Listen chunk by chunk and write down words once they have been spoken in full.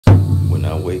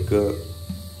When I wake up,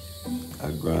 I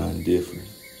grind different.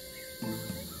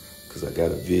 Cause I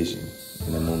got a vision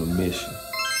and I'm on a mission.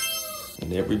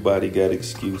 And everybody got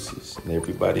excuses and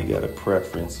everybody got a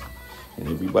preference and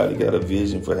everybody got a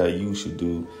vision for how you should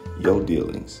do your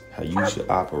dealings, how you should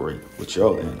operate with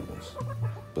your animals.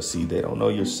 But see, they don't know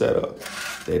your setup.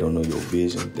 They don't know your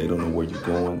vision. They don't know where you're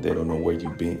going. They don't know where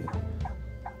you've been.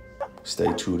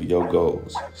 Stay true to your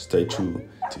goals. Stay true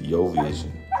to your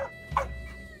vision.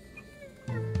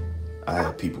 I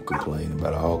have people complain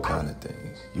about all kind of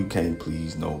things. You can't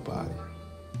please nobody.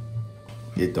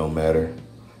 It don't matter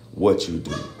what you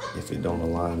do. If it don't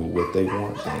align with what they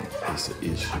want, then it's an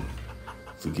issue.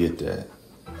 Forget that.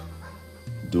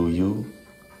 Do you.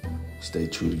 Stay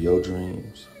true to your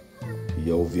dreams, to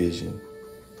your vision.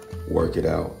 Work it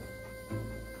out.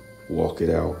 Walk it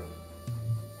out.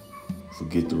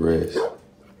 Forget the rest.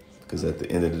 Because at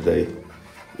the end of the day,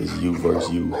 it's you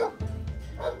versus you.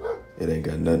 It ain't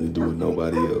got nothing to do with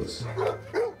nobody else.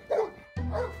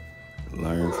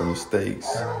 Learn from mistakes.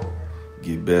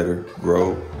 Get better.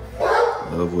 Grow.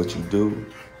 Love what you do.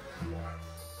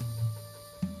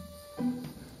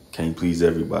 Can't please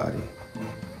everybody.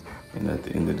 And at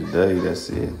the end of the day,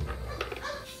 that's it.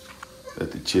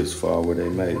 Let the chips fall where they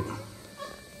may.